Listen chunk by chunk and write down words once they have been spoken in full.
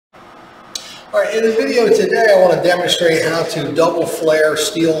All right, in the video today I want to demonstrate how to double flare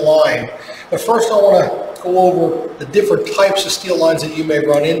steel line. But first I want to go over the different types of steel lines that you may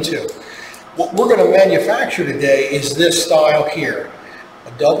run into. What we're going to manufacture today is this style here.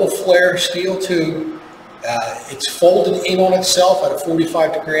 A double flare steel tube. It's folded in on itself at a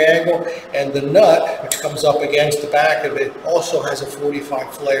 45-degree angle, and the nut, which comes up against the back of it, also has a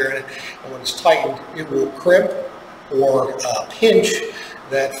 45 flare in it. And when it's tightened, it will crimp or pinch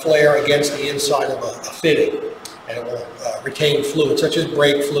that flare against the inside of a fitting, and it will retain fluid such as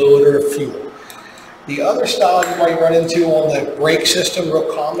brake fluid or fuel. The other style you might run into on the brake system,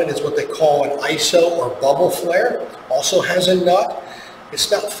 real common, is what they call an ISO or bubble flare. Also has a nut. It's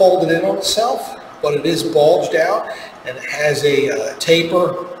not folded in on itself, but it is bulged out, and it has a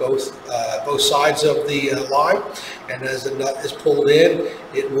taper both sides of the line, and as the nut is pulled in,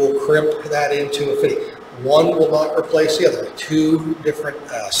 it will crimp that into a fitting. One will not replace the other. Two different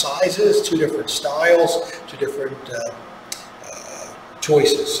sizes, two different styles, two different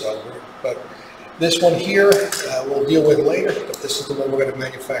choices. So, but this one here we'll deal with later, but this is the one we're going to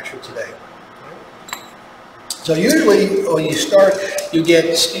manufacture today. So usually when you start, you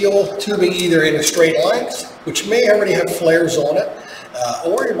get steel tubing either in a straight line, which may already have flares on it,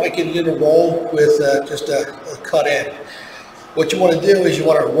 or you might get it in a roll with just a cut end. What you want to do is you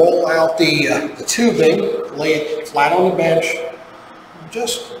want to roll out the tubing, lay it flat on the bench,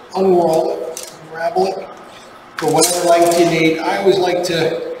 just unroll it, unravel it for whatever length you need. I always like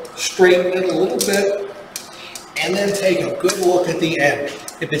to straighten it a little bit and then take a good look at the end.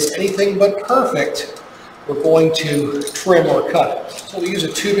 If it's anything but perfect, we're going to trim or cut it. So we use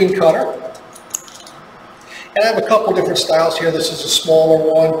a tubing cutter. And I have a couple different styles here. This is a smaller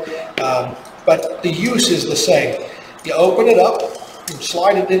one, but the use is the same. You open it up, you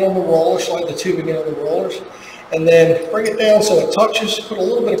slide it in on the roller, slide the tubing in on the rollers, and then bring it down so it touches, put a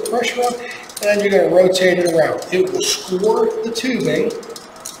little bit of pressure on, and then you're going to rotate it around. It will score the tubing.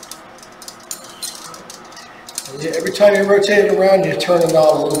 And every time you rotate it around, you turn the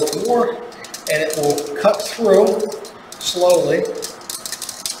knob a little bit more, and it will cut through slowly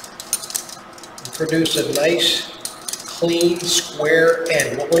and produce a nice, clean, square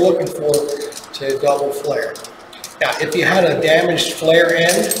end. What we're looking for to double flare. Now, if you had a damaged flare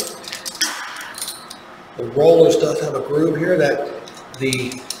end, the rollers does have a groove here that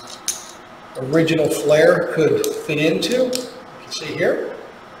the original flare could fit into. You can see here.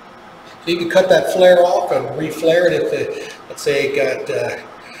 So you can cut that flare off and re-flare it if it, let's say, it got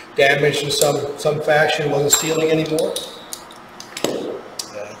damaged in some fashion, wasn't sealing anymore.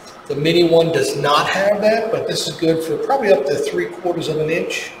 The mini one does not have that, but this is good for probably up to 3/4 of an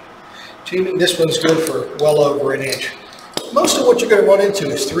inch. This one's good for well over an inch. Most of what you're going to run into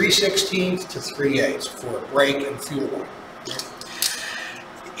is 3/16 to 3/8 for a brake and fuel line.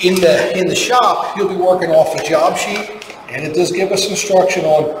 In the shop, you'll be working off a job sheet, and it does give us instruction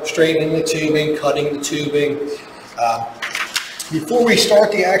on straightening the tubing, cutting the tubing. Before we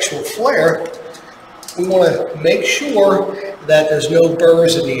start the actual flare, we want to make sure that there's no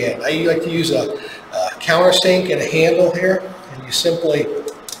burrs in the end. I like to use a countersink and a handle here, and you simply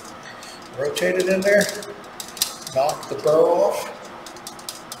rotate it in there, knock the burr off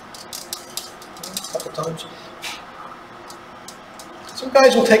a couple times. Some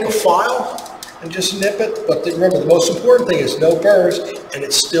guys will take a file and just nip it, but remember, the most important thing is no burrs and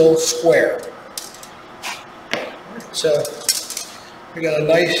it's still square. So we got a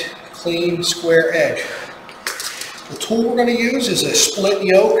nice, clean, square edge. The tool we're going to use is a split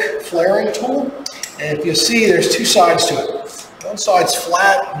yoke flaring tool, and if you see, there's two sides to it. One side's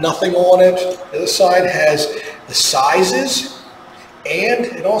flat, nothing on it. The other side has the sizes, and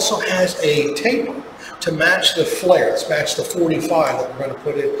it also has a taper to match the flare. Let's match the 45 that we're going to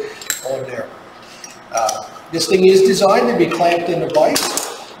put it on there. This thing is designed to be clamped in the vise.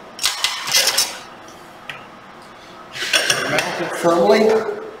 Mount it firmly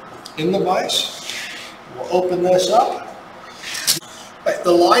in the vise. We'll open this up. Right,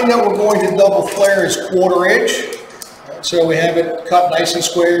 the line that we're going to double flare is 1/4 inch. So we have it cut nice and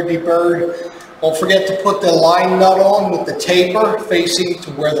square, deburred. Don't forget to put the line nut on with the taper facing to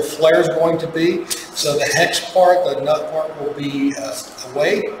where the flare is going to be. So the hex part, the nut part, will be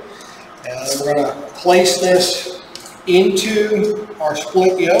away. And we're going to place this into our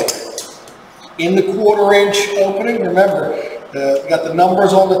split yoke in the 1/4 inch opening. Remember, we got the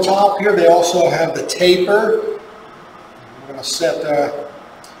numbers on the top here. They also have the taper. We're going to set our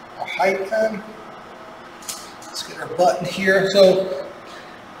height then. Let's get our button here. So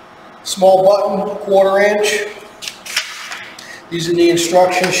small button, 1/4 inch. Using the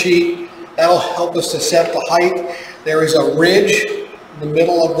instruction sheet, that'll help us to set the height. There is a ridge the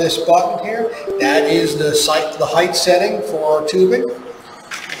middle of this button here. That is the height setting for our tubing.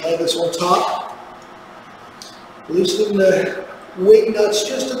 Lay this on top. Loosen the wing nuts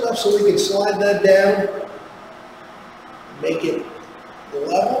just enough so we can slide that down. Make it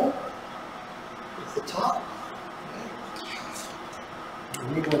level with the top.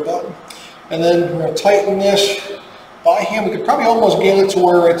 Remove our button. And then we're going to tighten this by hand. We could probably almost get it to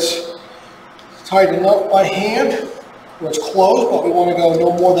where it's tight enough by hand, where it's closed, but we want to go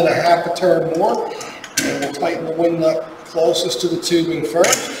no more than a half a turn more. And we'll tighten the wing nut closest to the tubing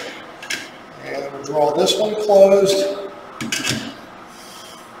first. And we'll draw this one closed.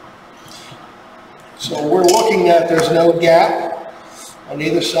 So we're looking at there's no gap on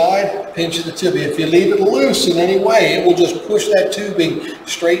either side. Pinch of the tubing. If you leave it loose in any way, it will just push that tubing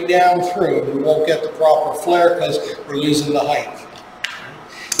straight down through. We won't get the proper flare because we're losing the height.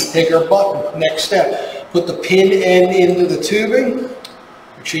 Take our button. Next step. Put the pin end into the tubing.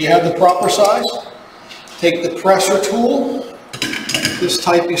 Make sure you have the proper size. Take the presser tool. This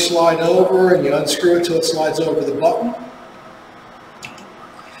type you slide over and you unscrew it till it slides over the button.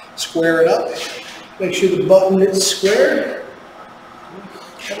 Square it up. Make sure the button is squared.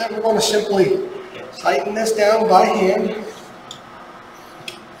 And then we're going to simply tighten this down by hand.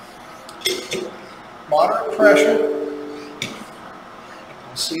 Moderate pressure.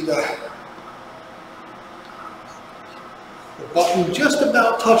 See the button just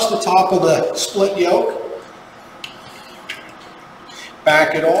about touch the top of the split yoke.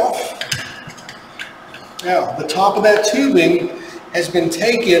 Back it off. Now, the top of that tubing has been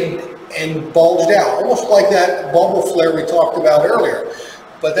taken and bulged out, almost like that bubble flare we talked about earlier.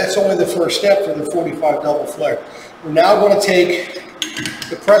 But that's only the first step for the 45 double flare. We're now going to take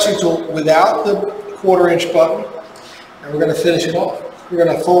the pressing tool without the 1/4 inch button, and we're going to finish it off. We're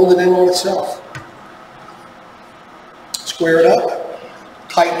going to fold it in on itself. Square it up,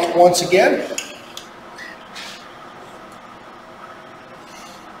 tighten it once again.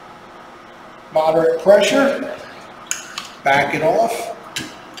 Moderate pressure, back it off.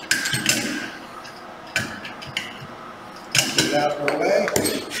 Get it out of our way.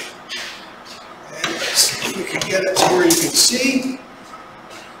 And let's see if we can get it to where you can see.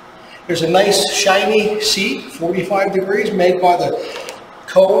 There's a nice shiny seat, 45 degrees, made by the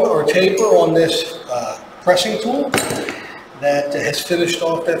cone or taper on this pressing tool that has finished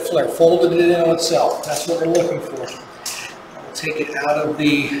off that flare, folded it in on itself. That's what we're looking for. We'll take it out of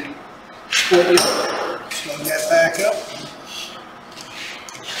the split yoke, slung that back up,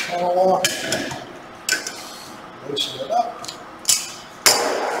 channel off, loosen it up,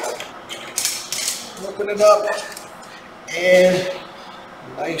 open it up, and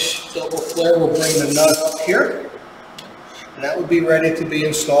a nice double flare. We'll bring the nut up here. And that would be ready to be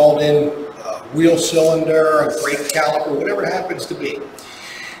installed in a wheel cylinder, a brake caliper, whatever it happens to be.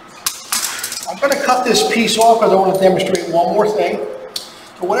 I'm going to cut this piece off because I want to demonstrate one more thing.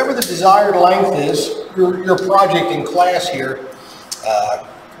 So whatever the desired length is, your project in class here,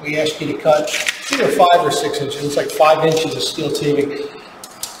 we ask you to cut either 5 or 6 inches. It's like 5 inches of steel tubing.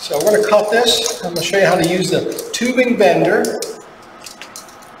 So we're going to cut this. I'm going to show you how to use the tubing bender.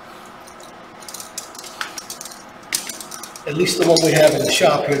 At least the one we have in the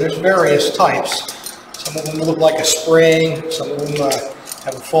shop here. There's various types. Some of them look like a spring. Some of them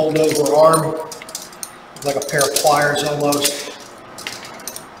have a fold-over arm, like a pair of pliers almost.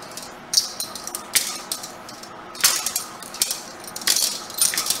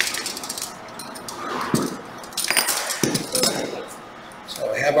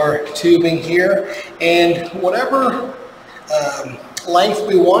 So we have our tubing here, and whatever length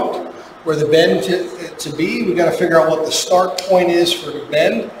we want where the bend to be, we got to figure out what the start point is for the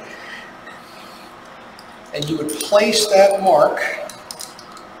bend. And you would place that mark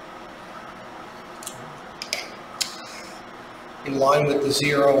in line with the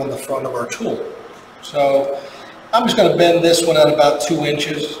 0 on the front of our tool. So I'm just going to bend this one at about 2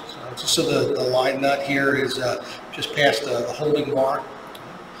 inches, just so the line nut here is just past the holding bar.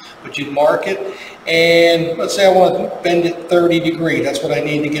 But you'd mark it, and let's say I want to bend it 30 degrees. That's what I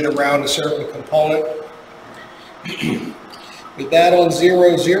need to get around a certain component. With that on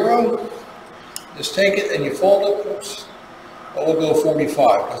 0, 0, just take it and you fold it. Oops. Well, we'll go 45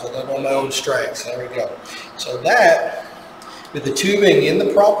 because I don't know my own strength. There we go. So that, with the tubing in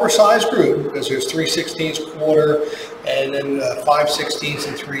the proper size groove, because there's 3/16, 1/4, and then 5/16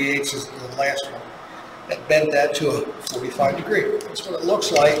 and 3/8 is the last one. And bent that to a 45 degree. That's what it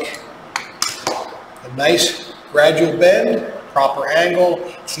looks like. A nice gradual bend, proper angle.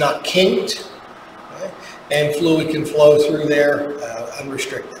 It's not kinked, okay? And fluid can flow through there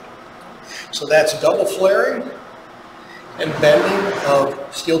unrestricted. So that's double flaring and bending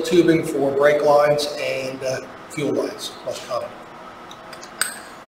of steel tubing for brake lines and fuel lines, most common.